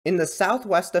In the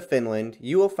southwest of Finland,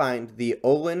 you will find the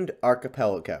Åland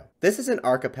Archipelago. This is an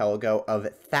archipelago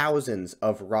of thousands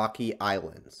of rocky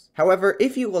islands. However,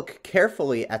 if you look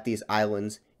carefully at these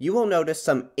islands, you will notice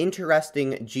some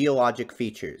interesting geologic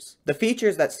features. The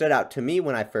features that stood out to me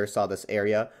when I first saw this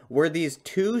area were these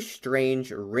two strange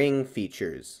ring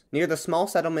features near the small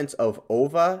settlements of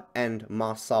Ova and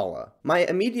Masala. My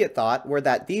immediate thought were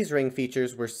that these ring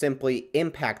features were simply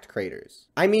impact craters.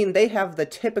 I mean, they have the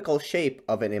typical shape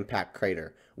of an impact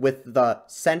crater, with the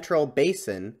central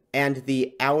basin and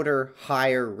the outer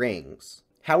higher rings.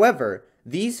 However,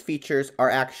 these features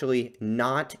are actually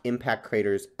not impact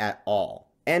craters at all,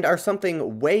 and are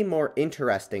something way more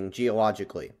interesting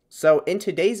geologically. So in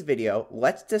today's video,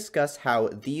 let's discuss how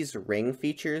these ring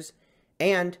features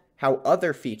and how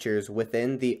other features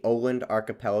within the Åland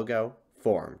Archipelago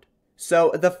formed.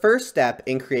 So the first step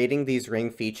in creating these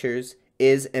ring features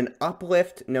is an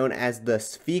uplift known as the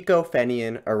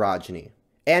Sphicofenian orogeny.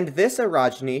 And this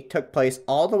orogeny took place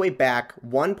all the way back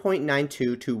 1.92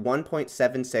 to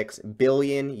 1.76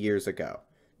 billion years ago.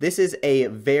 This is a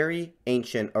very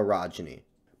ancient orogeny.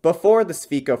 Before the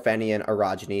Sphicofenian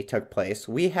orogeny took place,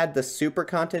 we had the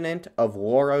supercontinent of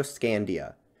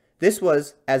Lauroscandia. This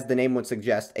was, as the name would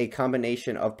suggest, a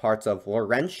combination of parts of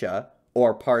Laurentia,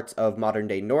 or parts of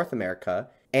modern-day North America,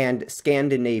 and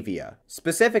Scandinavia.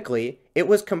 Specifically, it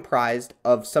was comprised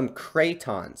of some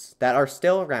cratons that are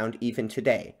still around even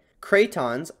today.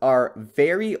 Cratons are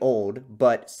very old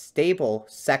but stable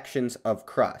sections of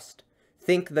crust.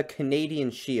 Think the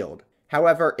Canadian Shield.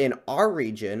 However, in our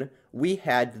region, we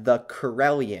had the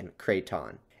Karelian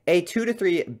craton, a 2 to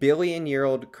 3 billion year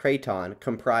old craton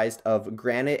comprised of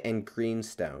granite and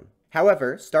greenstone.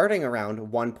 However, starting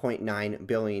around 1.9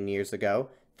 billion years ago,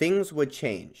 things would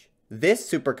change. This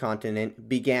supercontinent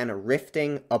began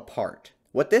rifting apart.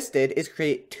 What this did is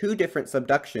create two different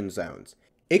subduction zones.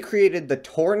 It created the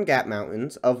Torn Gap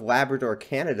Mountains of Labrador,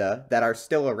 Canada that are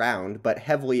still around but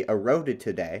heavily eroded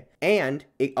today, and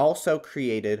it also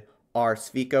created our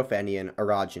Sphicofenian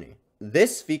orogeny.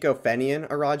 This Sphicofenian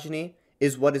orogeny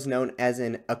is what is known as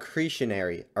an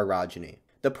accretionary orogeny.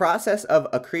 The process of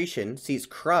accretion sees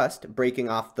crust breaking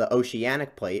off the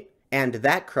oceanic plate, and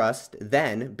that crust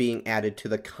then being added to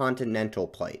the continental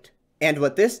plate. And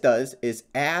what this does is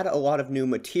add a lot of new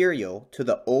material to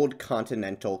the old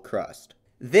continental crust.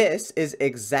 This is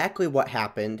exactly what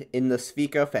happened in the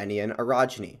Sphicofenian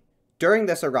orogeny. During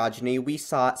this orogeny, we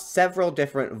saw several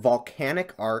different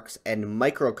volcanic arcs and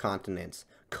microcontinents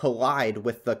collide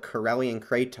with the Karelian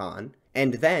craton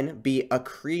and then be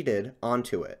accreted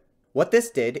onto it. What this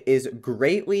did is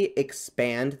greatly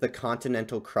expand the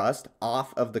continental crust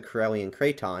off of the Karelian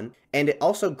craton, and it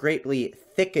also greatly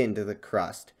thickened the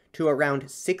crust to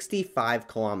around 65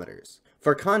 kilometers.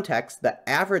 For context, the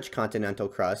average continental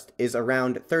crust is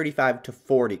around 35 to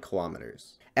 40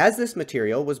 kilometers. As this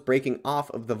material was breaking off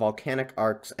of the volcanic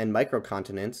arcs and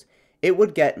microcontinents, it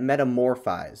would get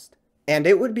metamorphized, and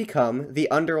it would become the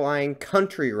underlying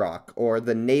country rock or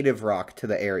the native rock to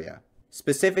the area,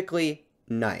 specifically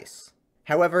gneiss.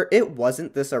 However, it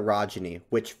wasn't this orogeny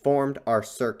which formed our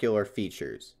circular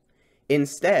features.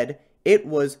 Instead, it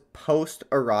was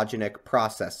post-orogenic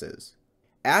processes.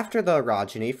 After the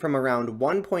orogeny, from around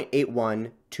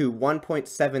 1.81 to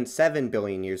 1.77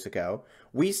 billion years ago,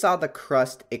 we saw the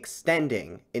crust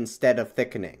extending instead of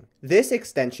thickening. This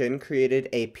extension created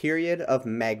a period of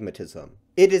magmatism.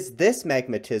 It is this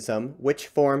magmatism which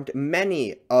formed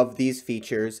many of these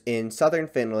features in southern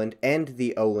Finland and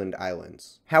the Åland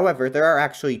Islands. However, there are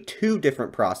actually two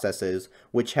different processes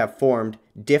which have formed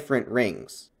different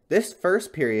rings. This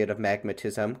first period of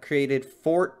magmatism created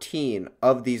 14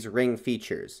 of these ring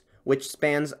features, which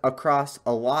spans across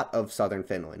a lot of southern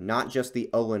Finland, not just the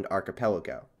Åland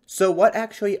Archipelago. So what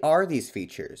actually are these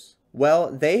features? Well,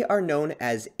 they are known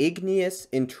as igneous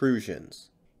intrusions.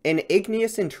 An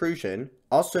igneous intrusion,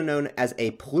 also known as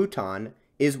a pluton,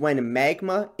 is when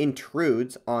magma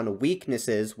intrudes on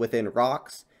weaknesses within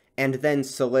rocks and then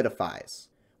solidifies.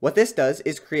 What this does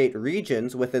is create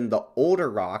regions within the older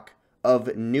rock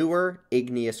of newer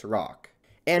igneous rock.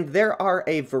 And there are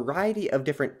a variety of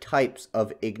different types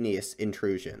of igneous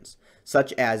intrusions,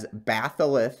 such as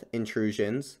batholith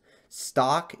intrusions,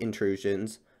 stock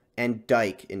intrusions, and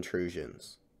dike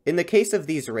intrusions. In the case of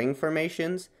these ring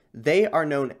formations, they are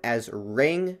known as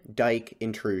ring-dike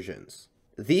intrusions.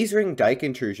 These ring-dike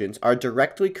intrusions are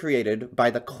directly created by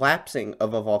the collapsing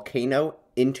of a volcano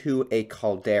into a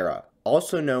caldera,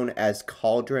 also known as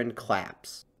cauldron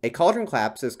collapse. A cauldron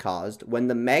collapse is caused when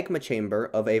the magma chamber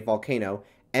of a volcano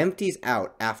empties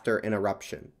out after an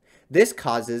eruption. This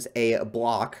causes a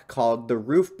block called the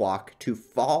roof block to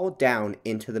fall down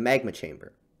into the magma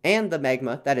chamber. And the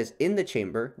magma that is in the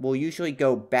chamber will usually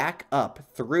go back up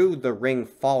through the ring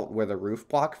fault where the roof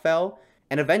block fell,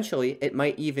 and eventually it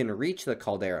might even reach the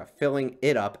caldera, filling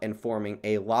it up and forming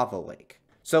a lava lake.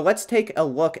 So let's take a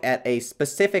look at a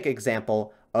specific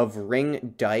example of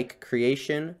ring dike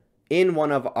creation in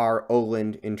one of our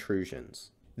Åland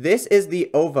intrusions. This is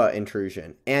the Ova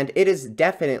intrusion, and it is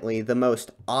definitely the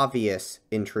most obvious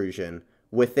intrusion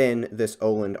within this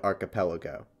Åland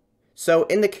archipelago. So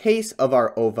in the case of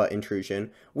our Ova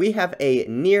intrusion, we have a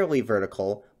nearly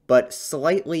vertical but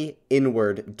slightly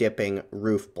inward dipping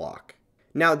roof block.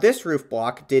 Now this roof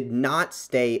block did not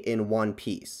stay in one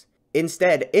piece.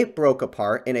 Instead, it broke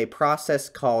apart in a process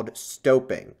called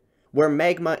stoping, where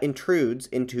magma intrudes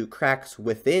into cracks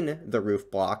within the roof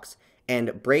blocks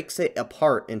and breaks it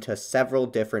apart into several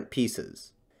different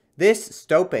pieces. This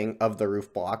stoping of the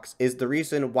roof blocks is the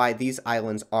reason why these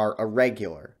islands are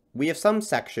irregular. We have some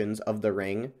sections of the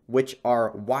ring which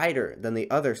are wider than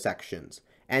the other sections,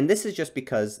 and this is just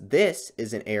because this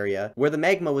is an area where the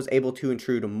magma was able to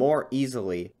intrude more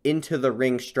easily into the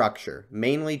ring structure,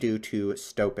 mainly due to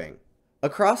stoping.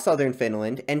 Across southern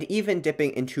Finland, and even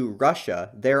dipping into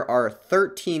Russia, there are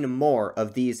 13 more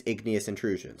of these igneous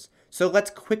intrusions. So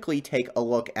let's quickly take a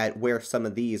look at where some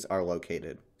of these are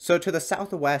located. So to the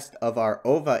southwest of our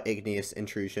Ova igneous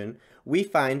intrusion, we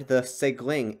find the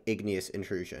Segling igneous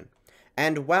intrusion.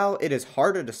 And while it is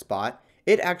harder to spot,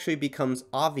 it actually becomes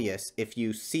obvious if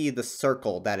you see the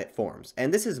circle that it forms.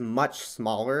 And this is much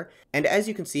smaller, and as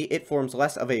you can see, it forms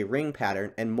less of a ring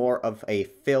pattern and more of a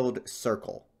filled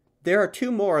circle. There are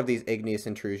 2 more of these igneous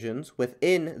intrusions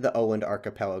within the Åland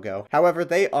archipelago, however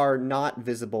they are not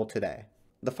visible today.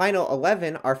 The final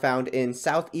 11 are found in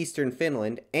southeastern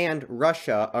Finland and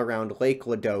Russia around Lake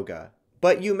Ladoga.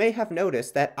 But you may have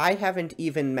noticed that I haven't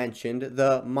even mentioned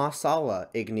the Masala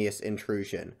igneous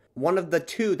intrusion, one of the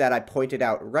 2 that I pointed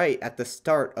out right at the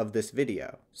start of this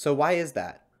video. So why is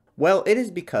that? Well, it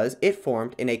is because it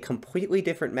formed in a completely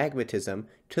different magmatism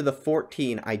to the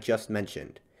 14 I just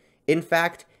mentioned. In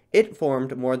fact, it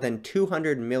formed more than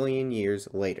 200 million years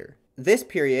later. This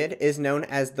period is known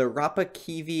as the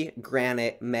Rapakivi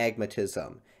granite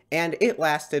magmatism, and it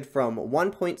lasted from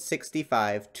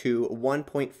 1.65 to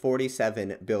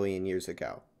 1.47 billion years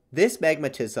ago. This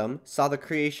magmatism saw the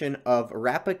creation of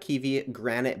Rapakivi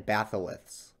granite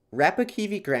batholiths.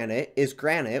 Rapakivi granite is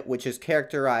granite which is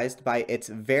characterized by its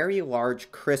very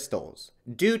large crystals,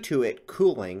 due to it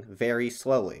cooling very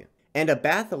slowly. And a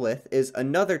batholith is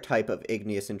another type of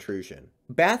igneous intrusion.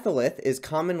 Batholith is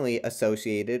commonly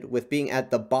associated with being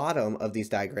at the bottom of these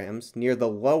diagrams near the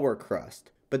lower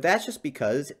crust, but that's just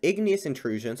because igneous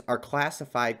intrusions are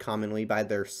classified commonly by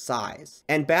their size.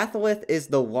 And batholith is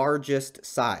the largest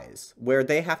size, where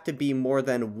they have to be more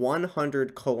than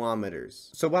 100 kilometers.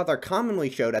 So while they're commonly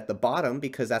showed at the bottom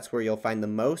because that's where you'll find the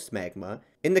most magma,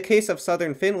 in the case of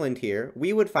southern Finland here,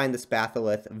 we would find this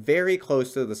batholith very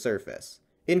close to the surface.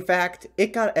 In fact,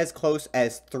 it got as close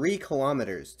as 3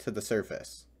 kilometers to the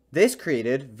surface. This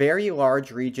created very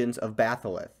large regions of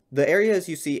batholith. The areas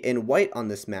you see in white on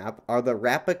this map are the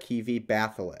Rapakivi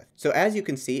batholith. So as you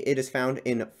can see, it is found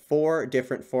in 4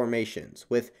 different formations,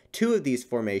 with 2 of these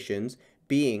formations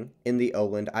being in the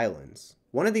Åland Islands.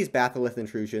 One of these batholith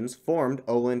intrusions formed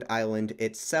Åland Island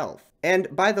itself.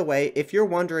 And by the way, if you're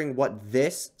wondering what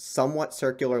this somewhat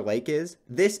circular lake is,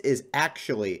 this is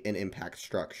actually an impact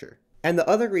structure. And the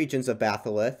other regions of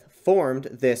batholith formed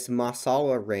this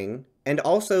Masala ring and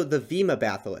also the Vima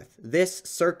batholith, this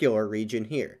circular region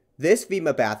here. This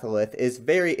Vima batholith is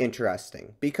very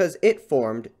interesting because it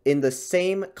formed in the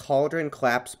same cauldron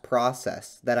collapse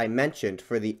process that I mentioned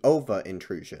for the Ova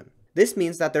intrusion. This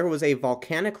means that there was a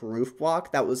volcanic roof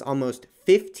block that was almost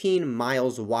 15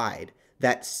 miles wide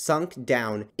that sunk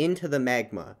down into the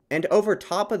magma, and over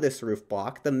top of this roof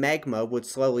block, the magma would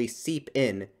slowly seep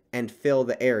in and fill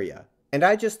the area. And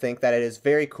I just think that it is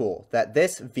very cool that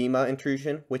this Vima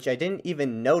intrusion, which I didn't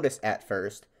even notice at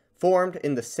first, formed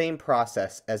in the same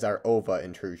process as our Ova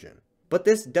intrusion. But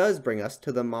this does bring us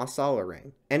to the Masala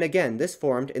ring. And again, this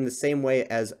formed in the same way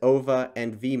as Ova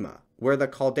and Vima, where the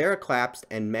caldera collapsed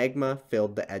and magma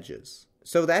filled the edges.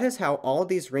 So that is how all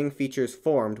these ring features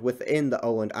formed within the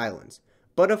Åland Islands.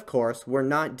 But of course, we're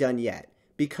not done yet,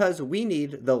 because we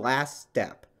need the last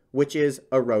step, which is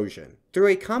erosion. Through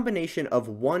a combination of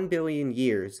 1 billion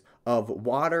years of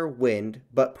water, wind,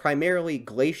 but primarily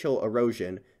glacial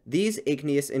erosion, these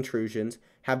igneous intrusions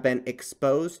have been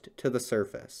exposed to the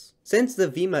surface. Since the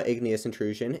Vima igneous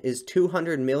intrusion is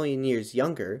 200 million years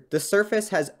younger, the surface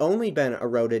has only been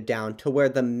eroded down to where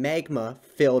the magma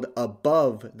filled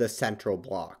above the central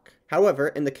block. However,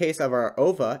 in the case of our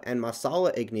Ova and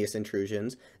Masala igneous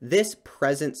intrusions, this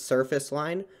present surface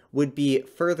line would be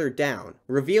further down,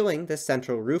 revealing the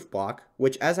central roof block,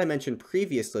 which, as I mentioned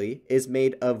previously, is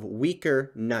made of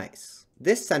weaker gneiss.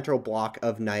 This central block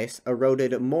of gneiss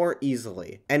eroded more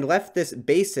easily and left this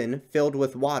basin filled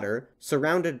with water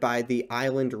surrounded by the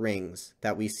island rings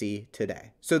that we see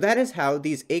today. So that is how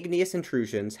these igneous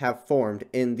intrusions have formed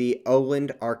in the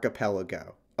Åland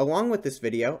Archipelago. Along with this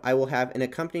video, I will have an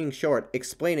accompanying short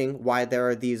explaining why there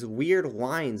are these weird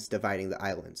lines dividing the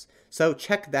islands. So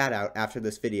check that out after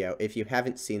this video if you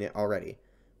haven't seen it already.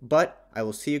 But I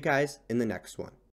will see you guys in the next one.